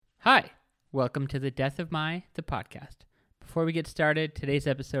Hi, welcome to the Death of the podcast. Before we get started, today's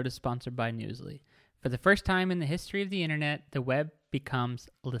episode is sponsored by Newsly. For the first time in the history of the internet, the web becomes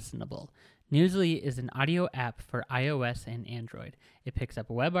listenable. Newsly is an audio app for iOS and Android. It picks up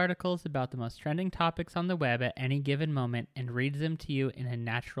web articles about the most trending topics on the web at any given moment and reads them to you in a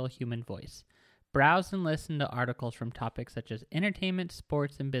natural human voice. Browse and listen to articles from topics such as entertainment,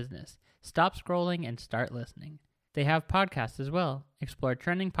 sports, and business. Stop scrolling and start listening. They have podcasts as well. Explore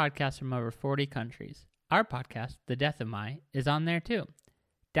trending podcasts from over 40 countries. Our podcast, The Death of is on there too.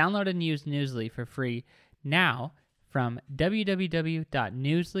 Download and use Newsly for free now from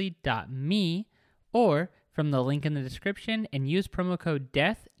www.newsly.me or from the link in the description and use promo code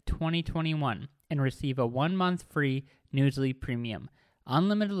DEATH2021 and receive a 1-month free Newsly Premium.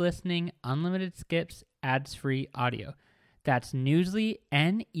 Unlimited listening, unlimited skips, ads-free audio. That's Newsly,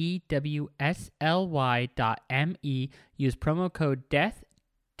 NEWSLY.me. Use promo code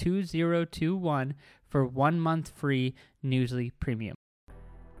DEATH2021 for 1 month free Newsly Premium.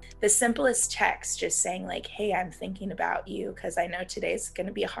 The simplest text, just saying like, hey, I'm thinking about you because I know today's going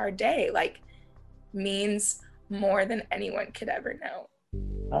to be a hard day, like means more than anyone could ever know.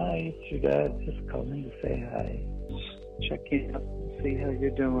 Hi, it's your dad. Just calling to say hi. Check in up and see how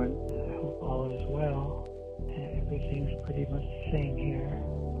you're doing. I hope all is well. Everything's pretty much the same here.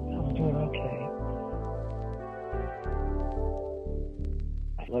 I'm doing okay.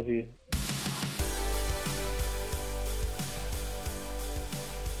 I love you.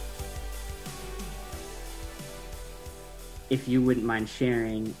 If you wouldn't mind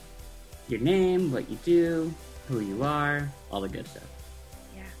sharing your name, what you do, who you are, all the good stuff.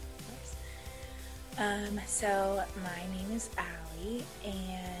 Yeah, of course. So my name is Allie,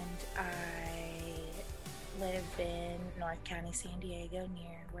 and I live in North County, San Diego,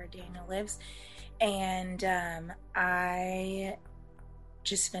 near where Daniel lives. And I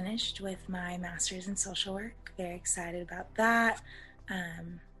just finished with my master's in social work. Very excited about that.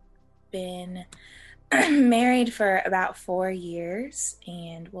 Been married for about 4 years,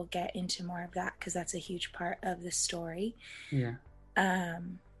 and we'll get into more of that because that's a huge part of the story. Yeah.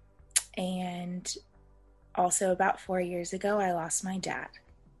 And also about 4 years ago, I lost my dad.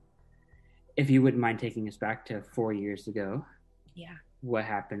 If you wouldn't mind taking us back to 4 years ago. Yeah. What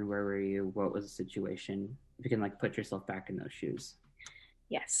happened? Where were you? What was the situation? If you can put yourself back in those shoes.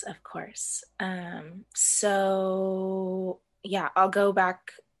 Yes, of course. So yeah, I'll go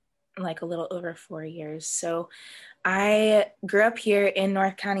back a little over 4 years. So I grew up here in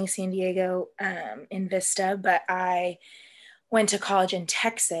North County, San Diego, in Vista, but I went to college in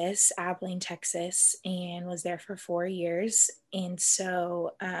Texas, Abilene, Texas, and was there for 4 years. And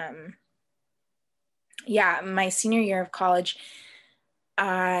so, my senior year of college,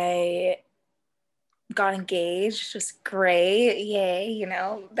 I got engaged. Just great. Yay.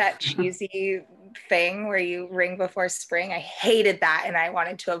 That cheesy thing where you ring before spring. I hated that. And I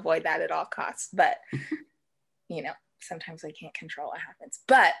wanted to avoid that at all costs. But, sometimes I can't control what happens.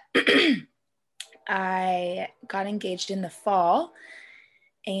 But I got engaged in the fall,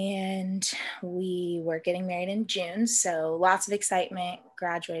 and we were getting married in June. So lots of excitement,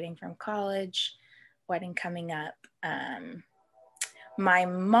 graduating from college, wedding coming up. My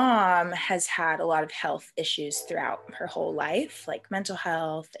mom has had a lot of health issues throughout her whole life, like mental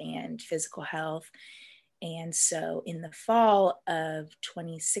health and physical health. And so in the fall of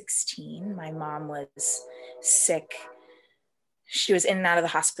 2016, my mom was sick. She was in and out of the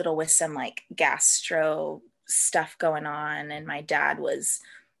hospital with some gastro stuff going on. And my dad was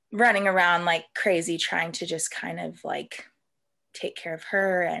running around like crazy, trying to just kind of take care of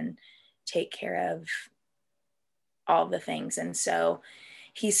her and take care of all the things. And so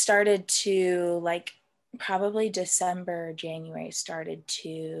he started to probably December, January, started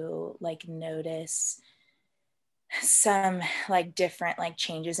to notice some different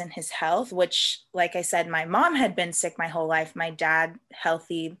changes in his health, which, like I said, my mom had been sick my whole life. My dad,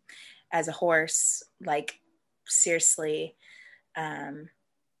 healthy as a horse, seriously,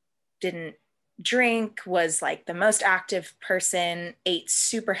 didn't drink, was the most active person, ate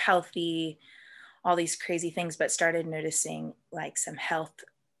super healthy, all these crazy things, but started noticing some health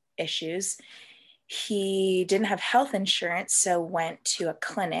issues. He didn't have health insurance, so went to a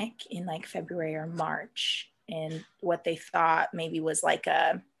clinic in February or March, and what they thought maybe was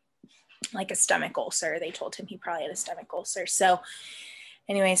a stomach ulcer. They told him he probably had a stomach ulcer. So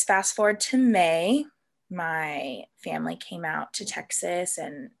anyways, fast forward to May, my family came out to Texas,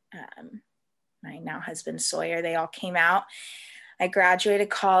 and my now husband Sawyer, they all came out. I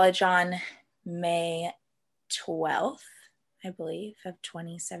graduated college on May 12th, I believe, of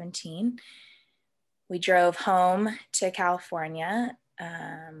 2017. We drove home to California.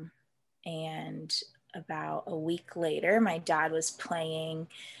 And about a week later, my dad was playing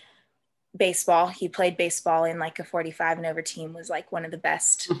baseball. He played baseball in like a 45 and over team, was like one of the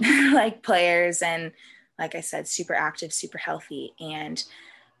best like players. And like I said, super active, super healthy, and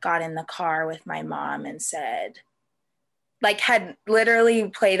got in the car with my mom and said, like, had literally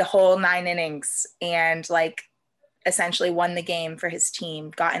played a whole 9 innings and like essentially won the game for his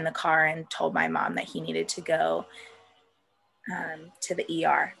team, got in the car and told my mom that he needed to go to the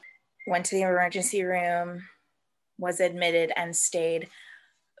ER. Went to the emergency room, was admitted and stayed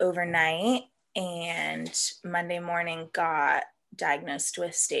overnight, and Monday morning got diagnosed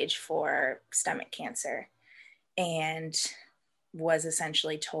with stage 4 stomach cancer, and was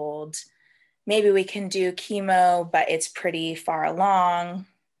essentially told, maybe we can do chemo, but it's pretty far along,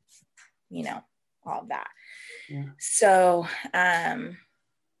 you know, all of that. Yeah. So, and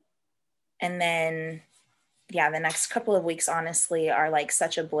then, yeah, the next couple of weeks, honestly, are like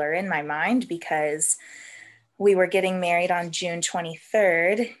such a blur in my mind, because we were getting married on June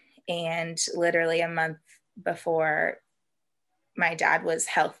 23rd, and literally a month before, my dad was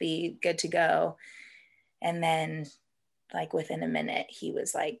healthy, good to go. And then like within a minute, he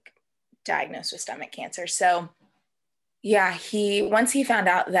was like diagnosed with stomach cancer. So yeah, once he found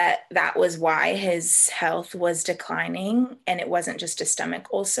out that that was why his health was declining and it wasn't just a stomach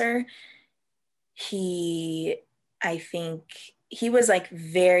ulcer, I think he was like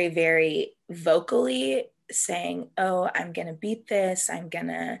very, very vocally saying, oh, I'm going to beat this. I'm going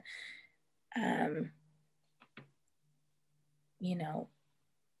to,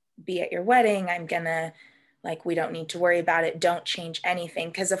 be at your wedding. I'm going to, like, we don't need to worry about it. Don't change anything.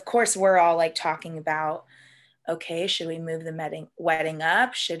 Because of course we're all like talking about, okay, should we move the wedding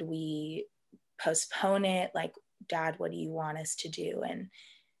up? Should we postpone it? Like, Dad, what do you want us to do? And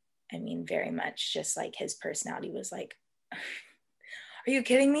I mean, very much just like his personality was like, are you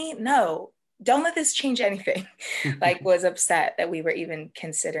kidding me? No, don't let this change anything. Like, was upset that we were even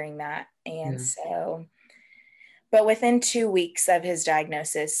considering that. And so, but within 2 weeks of his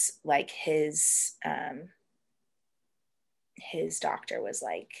diagnosis, like his doctor was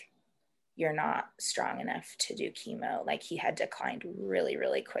like, you're not strong enough to do chemo. Like, he had declined really,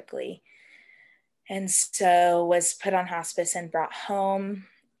 really quickly. And so was put on hospice and brought home.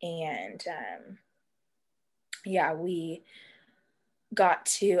 And we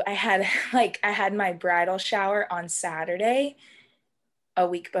I had my bridal shower on Saturday, a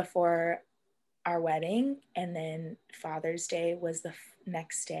week before our wedding. And then Father's Day was the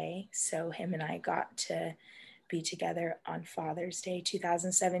next day. So him and I got to be together on Father's Day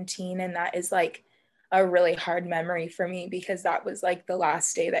 2017. And that is like a really hard memory for me, because that was like the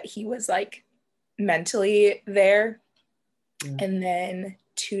last day that he was like mentally there. Yeah. And then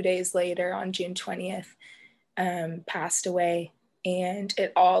 2 days later, on June 20th, passed away. And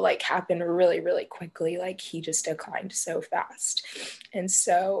it all like happened really, really quickly. Like, he just declined so fast. And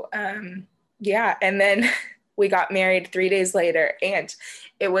so, and then we got married 3 days later, and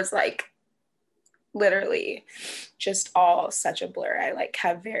it was like literally just all such a blur. I like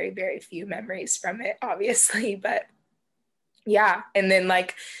have very, very few memories from it, obviously, but yeah. And then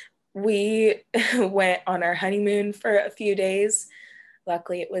like we went on our honeymoon for a few days.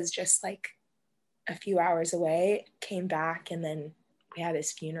 Luckily, it was just like a few hours away, came back, and then we had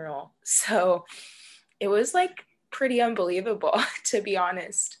his funeral. So it was like pretty unbelievable, to be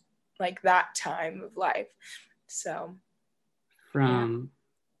honest, like that time of life. So from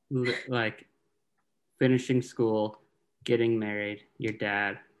like finishing school, getting married, your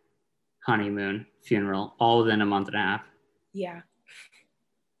dad, honeymoon, funeral, all within a month and a half. Yeah.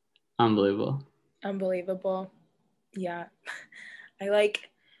 Unbelievable. Yeah. I like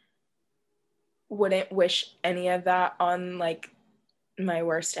wouldn't wish any of that on like my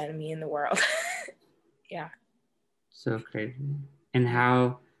worst enemy in the world. Yeah. So crazy. And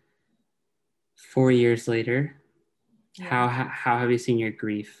how 4 years later, how have you seen your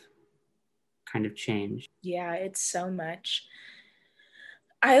grief kind of change? Yeah, it's so much.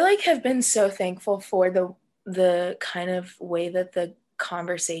 I like have been so thankful for the kind of way that the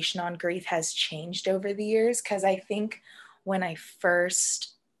conversation on grief has changed over the years, because I think when I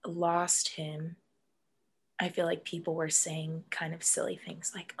first lost him, I feel like people were saying kind of silly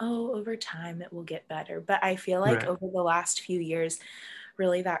things like, oh, over time it will get better. But I feel like over the last few years,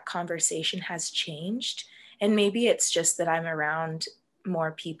 really that conversation has changed. And maybe it's just that I'm around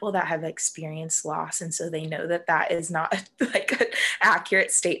more people that have experienced loss, and so they know that that is not like an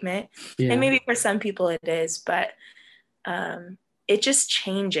accurate statement. And maybe for some people it is, but it just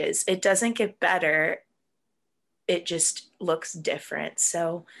changes. It doesn't get better. It just looks different.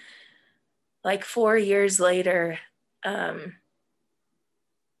 So like 4 years later,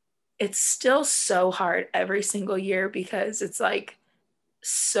 it's still so hard every single year because it's like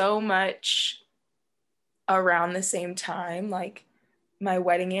so much around the same time. Like my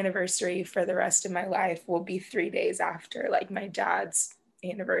wedding anniversary for the rest of my life will be 3 days after like my dad's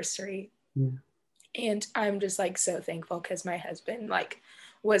anniversary. Yeah. And I'm just like so thankful because my husband like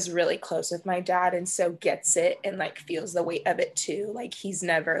was really close with my dad and so gets it and like feels the weight of it too. Like he's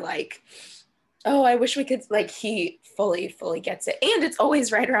never like, oh, I wish we could, like he fully gets it. And it's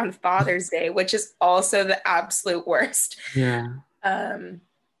always right around Father's Day, which is also the absolute worst. Yeah.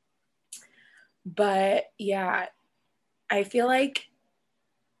 But yeah, I feel like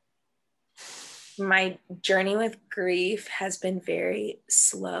my journey with grief has been very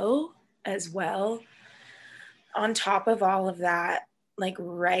slow as well. On top of all of that, like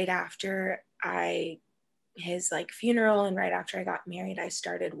right after his like funeral and right after I got married, I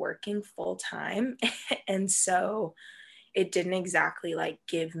started working full time. And so it didn't exactly like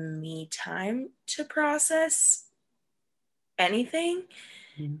give me time to process anything.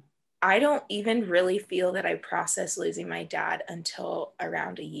 Mm-hmm. I don't even really feel that I processed losing my dad until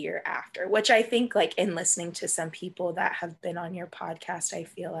around a year after, which I think like in listening to some people that have been on your podcast, I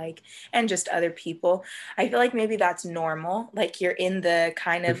feel like, and just other people, I feel like maybe that's normal. Like you're in the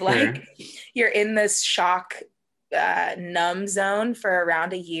kind of like, you're in this shock, numb zone for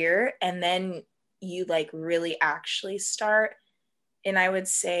around a year. And then you like really actually start. And I would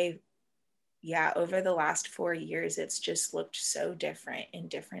say, yeah, over the last 4 years, it's just looked so different in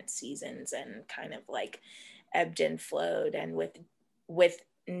different seasons and kind of like ebbed and flowed. And with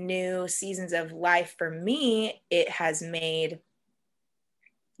new seasons of life for me, it has made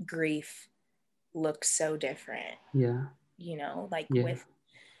grief look so different. Yeah. You know, like with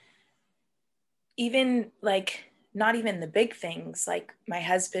even like not even the big things, like my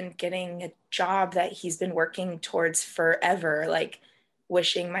husband getting a job that he's been working towards forever, like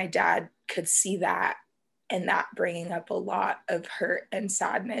wishing my dad could see that and that bringing up a lot of hurt and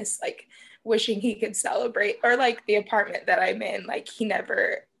sadness, like wishing he could celebrate, or like the apartment that I'm in, like he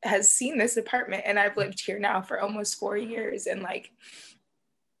never has seen this apartment and I've lived here now for almost 4 years, and like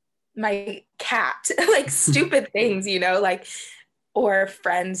my cat, like stupid things, you know, like, or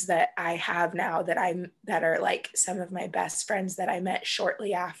friends that I have now that are like some of my best friends that I met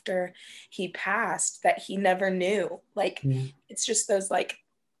shortly after he passed that he never knew. Like it's just those like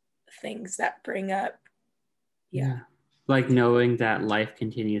things that bring up. Yeah. Like knowing that life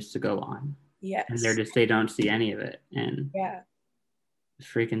continues to go on. Yes. And they don't see any of it. And yeah, it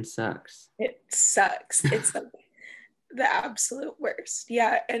freaking sucks. It sucks. It's like the absolute worst.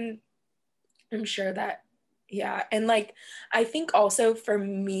 Yeah. And I'm sure that, yeah. And like, I think also for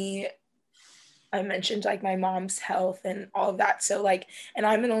me, I mentioned like my mom's health and all of that. So like, and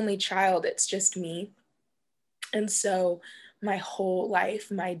I'm an only child, it's just me. And so my whole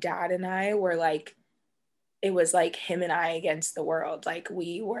life, my dad and I were like, it was like him and I against the world. Like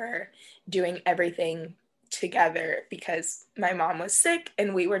we were doing everything together because my mom was sick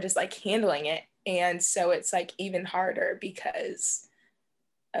and we were just like handling it. And so it's like even harder because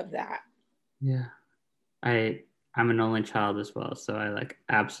of that. Yeah. I'm an only child as well, so I like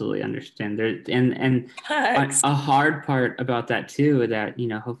absolutely understand there. And a hard part about that too, that you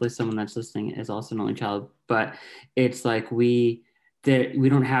know, hopefully someone that's listening is also an only child, but it's like we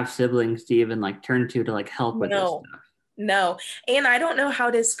don't have siblings to even like turn to like help with this stuff. No, and I don't know how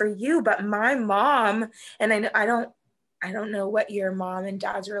it is for you, but my mom, and I don't know what your mom and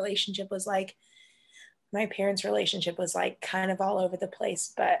dad's relationship was like. My parents' relationship was like kind of all over the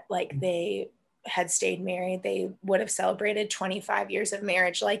place, but like they had stayed married. They would have celebrated 25 years of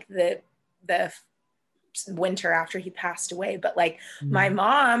marriage like the winter after he passed away. But like my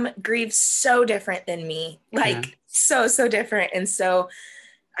mom grieves so different than me, like so different. And so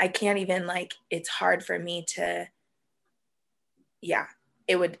I can't even like, it's hard for me to,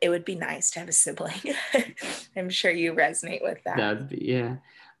 it would be nice to have a sibling. I'm sure you resonate with that. That'd be,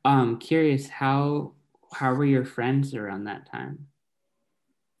 curious, how were your friends around that time?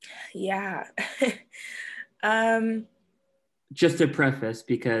 Yeah. Just to preface,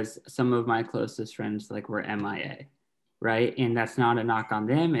 because some of my closest friends like were MIA, right? And that's not a knock on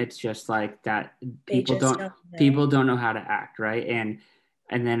them. It's just like that people don't know how to act, right?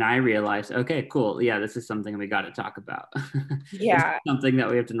 And then I realized, okay, cool. Yeah, this is something we got to talk about. Yeah. Something that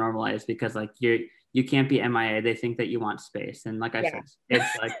we have to normalize, because like you can't be MIA. They think that you want space. And like I said,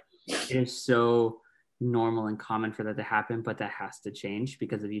 it's like, it is so normal and common for that to happen, but that has to change,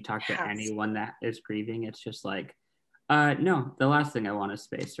 because if you talk to anyone that is grieving, it's just like, no, the last thing I want is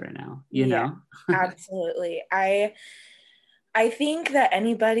space right now, you know? Absolutely. I think that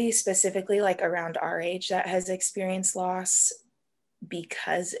anybody specifically like around our age that has experienced loss,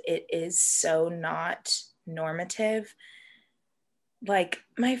 because it is so not normative, like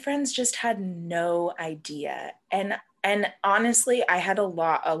my friends just had no idea. And honestly, I had a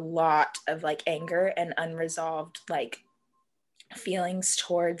lot of like anger and unresolved like feelings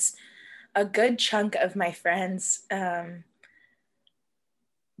towards a good chunk of my friends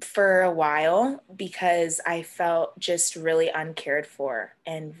for a while, because I felt just really uncared for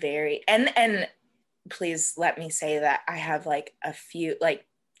and very and please let me say that I have like a few, like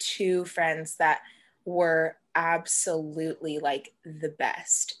two friends that were absolutely like the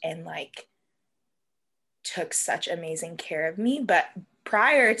best and like took such amazing care of me. But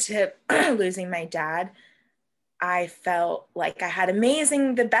prior to losing my dad, I felt like I had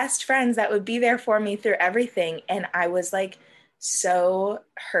the best friends that would be there for me through everything. And I was like so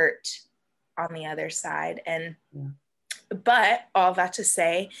hurt on the other side. And, but all that to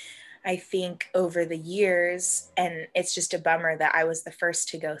say, I think over the years, and it's just a bummer that I was the first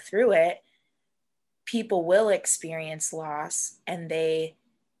to go through it, people will experience loss and they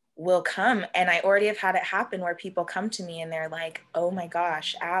will come. And I already have had it happen where people come to me and they're like, oh my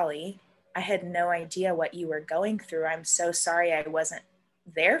gosh, Allie, I had no idea what you were going through. I'm so sorry I wasn't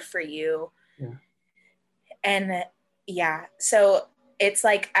there for you. Yeah. And yeah, so it's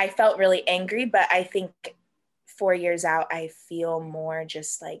like I felt really angry, but I think 4 years out, I feel more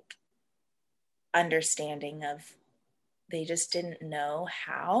just like understanding of they just didn't know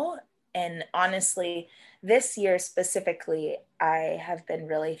how. And honestly, this year specifically, I have been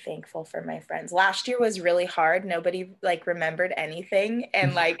really thankful for my friends. Last year was really hard. Nobody like remembered anything.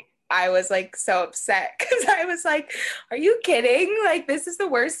 And like, I was like so upset because I was like, are you kidding? Like, this is the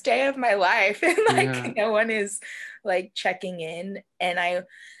worst day of my life. And like, no one is like checking in. And I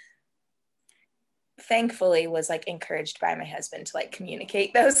thankfully was like encouraged by my husband to like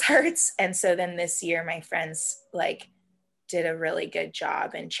communicate those hurts. And so then this year, my friends like did a really good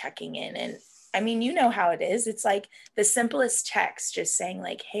job in checking in. And I mean, you know how it is. It's like the simplest text just saying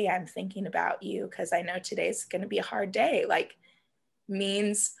like, hey, I'm thinking about you because I know today's going to be a hard day, like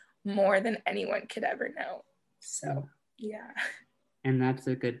means more than anyone could ever know. So, yeah. And that's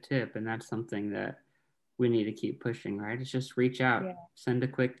a good tip. And that's something that we need to keep pushing, right? It's just reach out, send a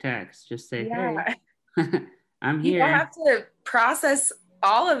quick text, just say, hey, I'm here. You don't have to process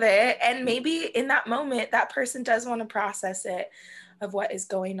all of it. And maybe in that moment, that person does want to process it of what is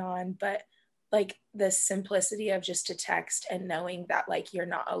going on. But like the simplicity of just a text and knowing that like you're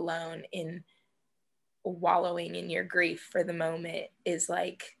not alone in wallowing in your grief for the moment is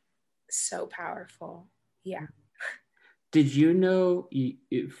like so powerful. Yeah. Did you know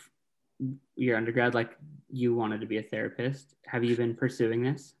if your undergrad, like you wanted to be a therapist? Have you been pursuing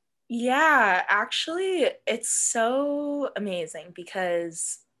this? Yeah, actually, it's so amazing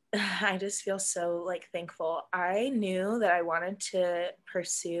because I just feel so like thankful. I knew that I wanted to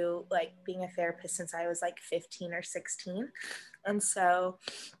pursue like being a therapist since I was like 15 or 16. And so,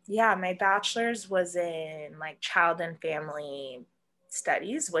 yeah, my bachelor's was in like child and family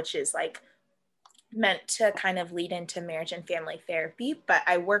studies, which is like meant to kind of lead into marriage and family therapy. But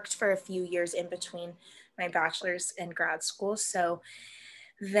I worked for a few years in between my bachelor's and grad school. So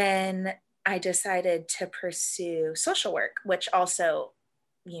then I decided to pursue social work, which also,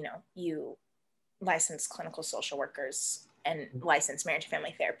 you know, you licensed clinical social workers and licensed marriage and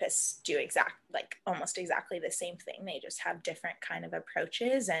family therapists do almost exactly the same thing. They just have different kind of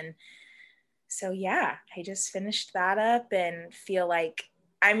approaches. And so, yeah, I just finished that up and feel like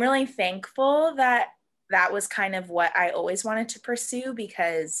I'm really thankful that that was kind of what I always wanted to pursue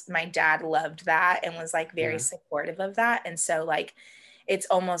because my dad loved that and was like very supportive of that. And so like, it's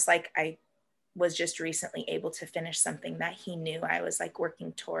almost like I was just recently able to finish something that he knew I was like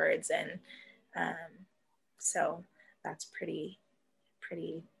working towards. And so that's pretty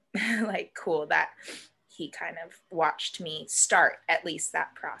like cool that he kind of watched me start at least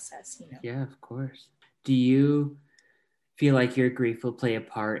that process, you know? Yeah, of course. Do you feel like your grief will play a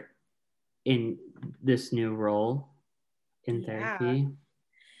part in this new role in therapy?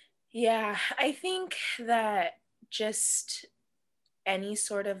 Yeah, I think that just any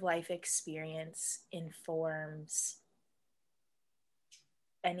sort of life experience informs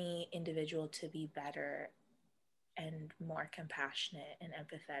any individual to be better and more compassionate and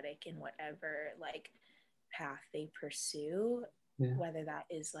empathetic in whatever like path they pursue, whether that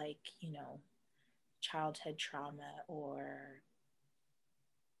is like, you know, childhood trauma or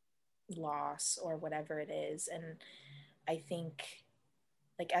loss or whatever it is. And I think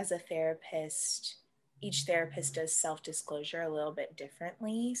like as a therapist, each therapist does self-disclosure a little bit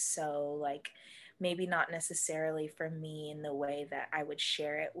differently. So like maybe not necessarily for me in the way that I would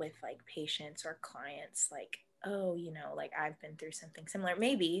share it with like patients or clients, like oh, like I've been through something similar.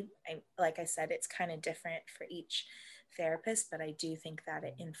 Maybe, like I said, it's kind of different for each therapist, but I do think that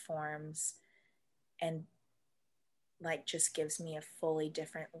it informs and like just gives me a fully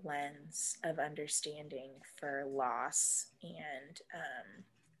different lens of understanding for loss. And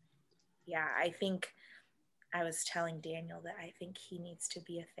yeah, I think I was telling Daniel that I think he needs to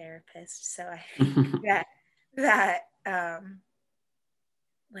be a therapist. So I think that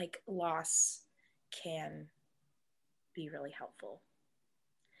like loss can be really helpful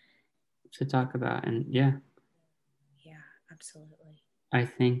to talk about. And yeah, absolutely. I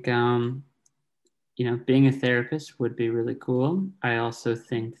think being a therapist would be really cool. I also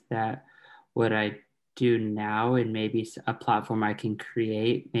think that what I do now, and maybe a platform I can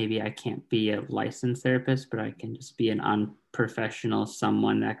create, maybe I can't be a licensed therapist, but I can just be an unprofessional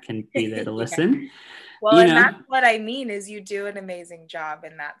someone that can be there to listen. Well, and that's what I mean is you do an amazing job,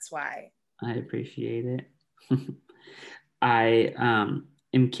 and that's why. I appreciate it. I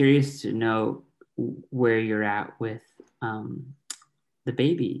am curious to know where you're at with the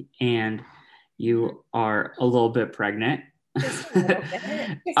baby, and you are a little bit pregnant. Just a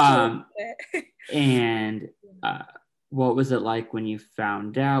little bit. And what was it like when you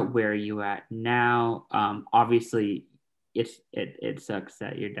found out? Where are you at now? Obviously, it sucks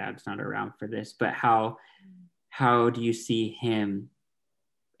that your dad's not around for this, but how do you see him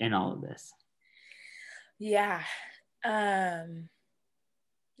in all of this? Yeah.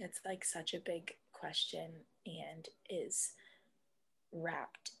 It's like such a big question and is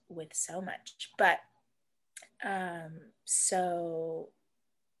wrapped with so much. But so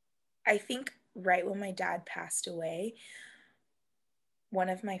I think right when my dad passed away, one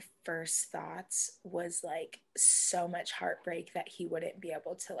of my first thoughts was like so much heartbreak that he wouldn't be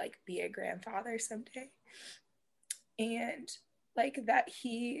able to like be a grandfather someday. And like that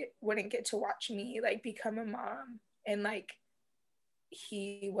he wouldn't get to watch me like become a mom. And like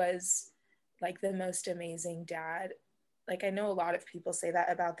he was like the most amazing dad. Like I know a lot of people say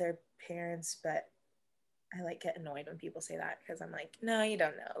that about their parents, but I like get annoyed when people say that because I'm like, no, you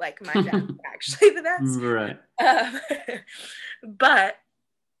don't know. Like my dad's actually the best. Right. But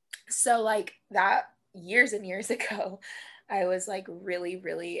so like that years and years ago, I was like really,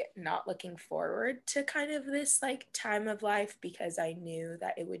 really not looking forward to kind of this like time of life because I knew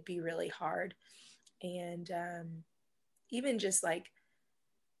that it would be really hard. And even just like,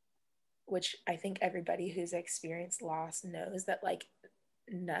 which I think everybody who's experienced loss knows that like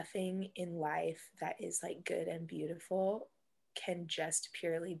nothing in life that is like good and beautiful can just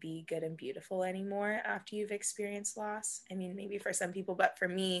purely be good and beautiful anymore after you've experienced loss. I mean, maybe for some people, but for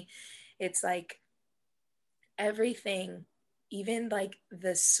me, it's like everything, even like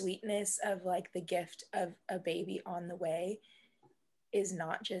the sweetness of like the gift of a baby on the way is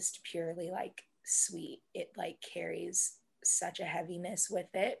not just purely like sweet. It like carries such a heaviness with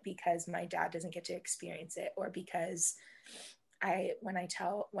it because my dad doesn't get to experience it, or because when I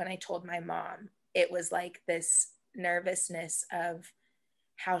told my mom, it was like this nervousness of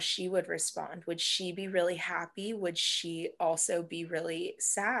how she would respond. Would she be really happy? Would she also be really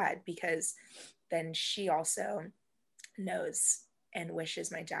sad? Because then she also knows and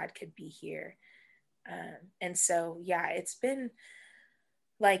wishes my dad could be here. And so, yeah, it's been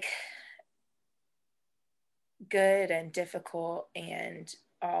like good and difficult and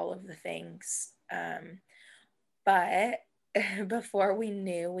all of the things. But before we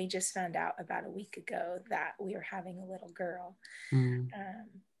knew, we just found out about a week ago that we were having a little girl.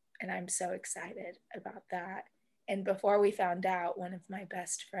 And I'm so excited about that. And before we found out, one of my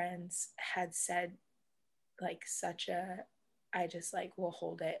best friends had said like I just like will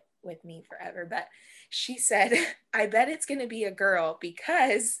hold it with me forever. But she said, I bet it's going to be a girl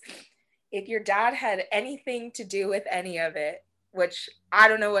because if your dad had anything to do with any of it, which I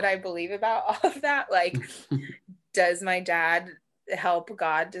don't know what I believe about all of that. Like, does my dad help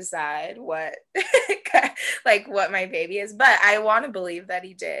God decide what like what my baby is? But I want to believe that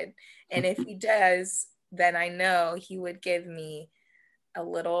he did. And if he does, then I know he would give me a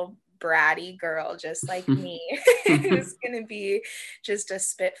little bratty girl just like me who's gonna be just a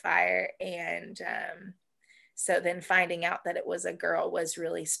spitfire. And so then finding out that it was a girl was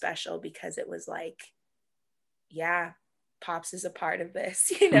really special because it was like, yeah, Pops is a part of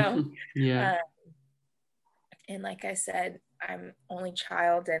this, Yeah. And like I said, I'm only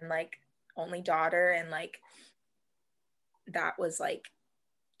child and like only daughter, and like that was like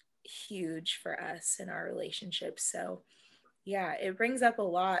huge for us in our relationship. So yeah, it brings up a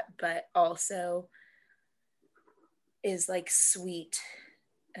lot, but also is like sweet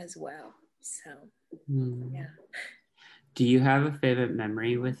as well. So yeah. Do you have a favorite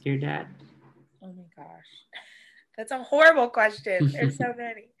memory with your dad? Oh my gosh. That's a horrible question. There's so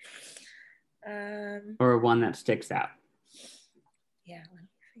many. Or one that sticks out. Yeah, let me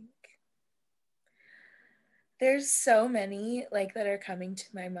think. There's so many like that are coming to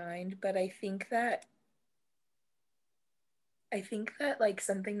my mind, but I think that like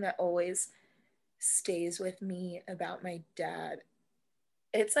something that always stays with me about my dad.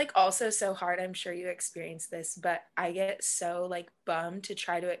 It's like also so hard. I'm sure you experience this, but I get so like bummed to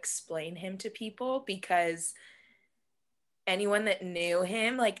try to explain him to people because anyone that knew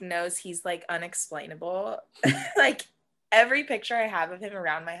him like knows he's like unexplainable. Like every picture I have of him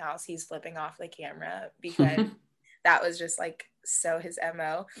around my house, he's flipping off the camera because that was just like so his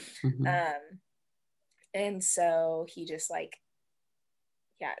MO. And so he just like,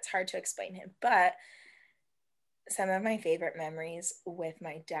 yeah, it's hard to explain him. But some of my favorite memories with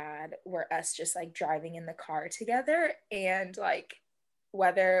my dad were us just like driving in the car together, and like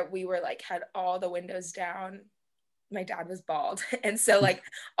whether we were like had all the windows down, my dad was bald and so like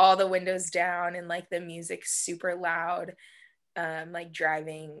all the windows down and like the music super loud, like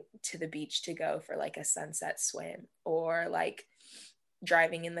driving to the beach to go for like a sunset swim, or like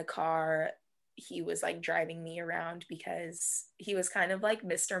driving in the car, he was like driving me around because he was kind of like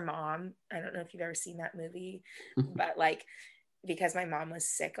Mr. Mom. I don't know if you've ever seen that movie, but like because my mom was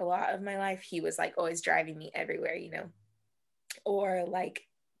sick a lot of my life, he was like always driving me everywhere, you know. Or like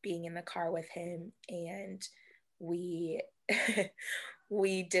being in the car with him and we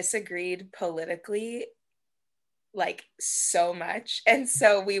we disagreed politically like so much, and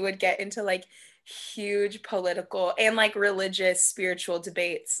so we would get into like huge political and like religious spiritual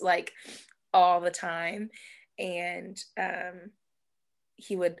debates like all the time. And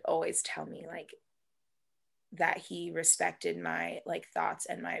he would always tell me like that he respected my like thoughts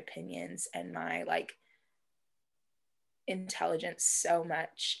and my opinions and my like intelligence so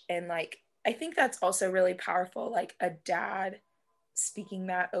much. And like I think that's also really powerful, like a dad speaking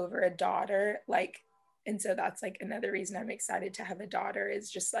that over a daughter, like. And so that's like another reason I'm excited to have a daughter, is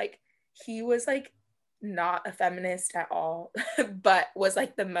just like he was like not a feminist at all but was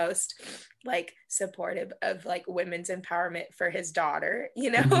like the most like supportive of like women's empowerment for his daughter, you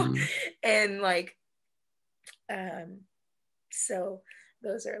know. And like so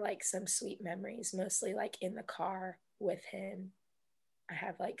those are like some sweet memories, mostly like in the car with him. I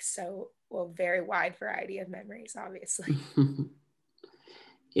have like very wide variety of memories, obviously.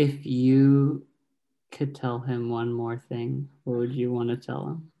 If you could tell him one more thing, what would you want to tell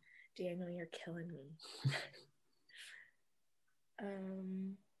him? Daniel, you're killing me.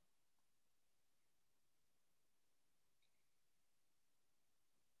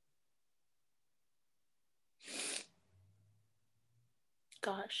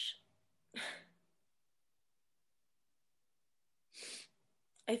 Gosh.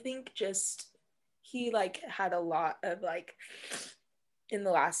 I think just he like had a lot of like in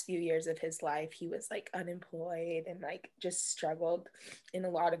the last few years of his life, he was like unemployed and like just struggled in a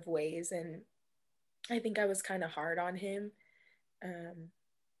lot of ways. And I think I was kind of hard on him,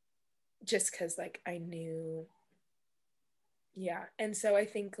 just because like I knew. Yeah. And so I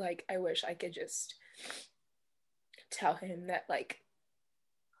think like I wish I could just tell him that like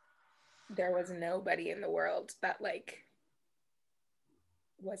there was nobody in the world that like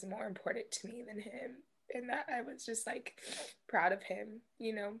was more important to me than him, and that I was just like proud of him,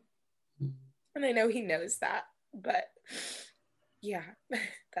 you know. And I know he knows that, but yeah,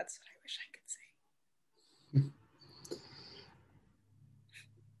 that's what I wish I could say.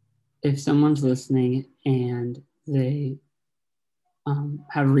 If someone's listening and they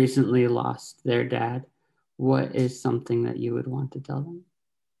have recently lost their dad, what is something that you would want to tell them?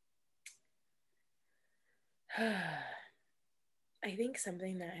 I think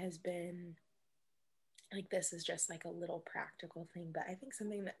something that has been like, this is just like a little practical thing, but I think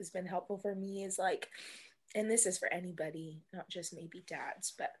something that has been helpful for me is like, and this is for anybody, not just maybe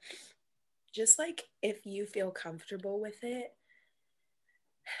dads, but just like if you feel comfortable with it,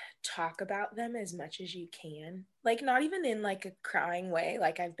 talk about them as much as you can. Like not even in like a crying way,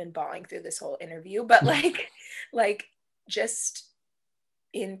 like I've been bawling through this whole interview, but like just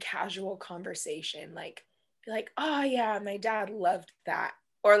in casual conversation, like be like, oh yeah, my dad loved that.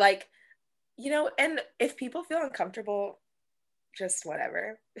 Or like, you know, and if people feel uncomfortable, just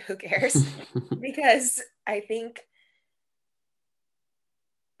whatever, who cares? Because I think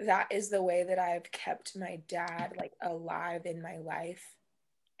that is the way that I've kept my dad like alive in my life.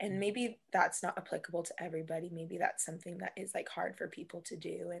 And maybe that's not applicable to everybody. Maybe that's something that is like hard for people to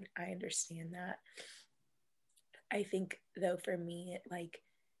do, and I understand that. I think though for me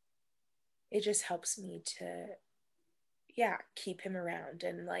it just helps me to keep him around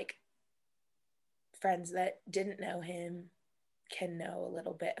and like friends that didn't know him can know a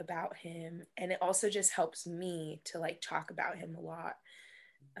little bit about him. And it also just helps me to like talk about him a lot.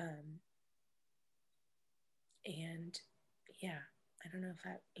 And yeah, I don't know if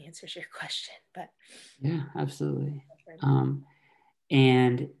that answers your question, but yeah, absolutely.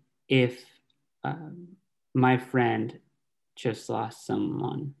 And if my friend just lost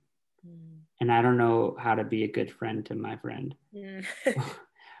someone, and I don't know how to be a good friend to my friend,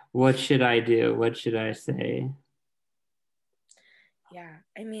 what should I do? What should I say? Yeah,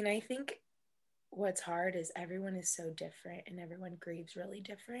 I mean, I think what's hard is everyone is so different and everyone grieves really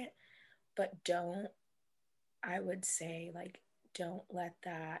different, but I would say, like, don't let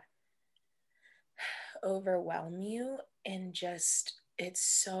that overwhelm you, and just, it's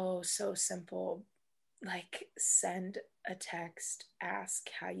so, so simple. Like, send a text, ask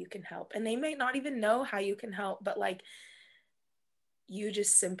how you can help. And they may not even know how you can help, but like, you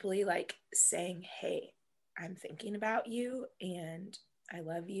just simply like saying, hey, I'm thinking about you and I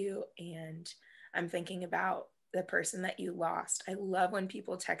love you and I'm thinking about the person that you lost. I love when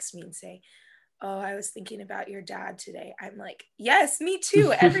people text me and say, oh, I was thinking about your dad today. I'm like, yes, me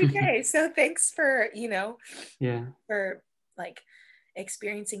too, every day. So thanks for, for like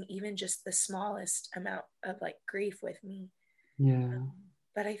experiencing even just the smallest amount of like grief with me. Yeah.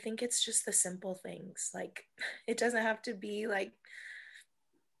 But I think it's just the simple things. Like, it doesn't have to be like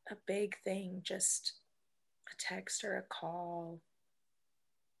a big thing. Just a text or a call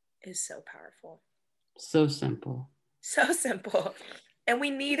is so powerful. So simple. So simple. And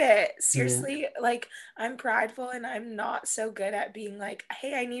we need it. Seriously, like, I'm prideful and I'm not so good at being like,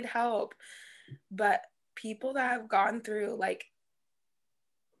 hey, I need help. But people that have gone through like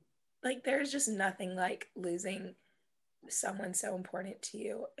there's just nothing like losing someone so important to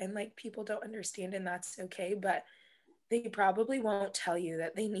you. And like, people don't understand, and that's okay. But they probably won't tell you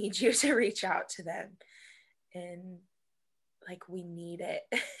that they need you to reach out to them. And like, we need it.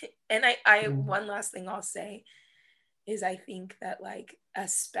 And I one last thing I'll say is, I think that like,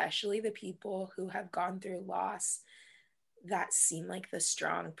 especially the people who have gone through loss that seem like the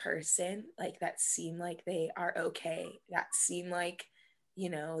strong person, like that seem like they are okay, that seem like,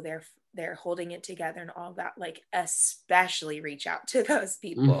 they're holding it together and all that, like, especially reach out to those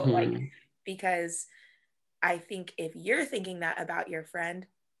people. Like, because I think if you're thinking that about your friend,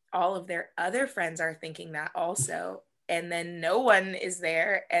 all of their other friends are thinking that also, and then no one is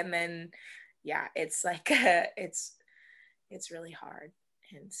there, and then it's like it's really hard.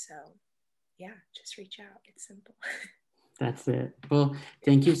 And so just reach out. It's simple. That's it. Well,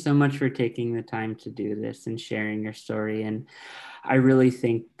 thank you so much for taking the time to do this and sharing your story. And I really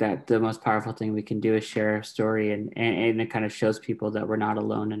think that the most powerful thing we can do is share our story, and it kind of shows people that we're not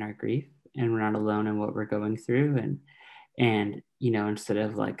alone in our grief, and we're not alone in what we're going through. And instead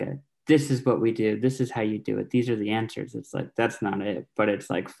of like this is what we do, this is how you do it, these are the answers. It's like, that's not it, but it's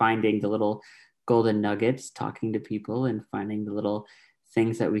like finding the little golden nuggets, talking to people and finding the little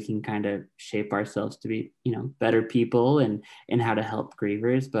things that we can kind of shape ourselves to be, better people, and how to help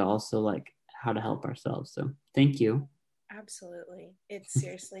grievers, but also like how to help ourselves. So thank you. Absolutely. It's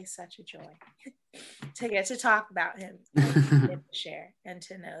seriously such a joy to get to talk about him and to share and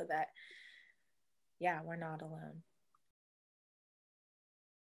to know that, we're not alone.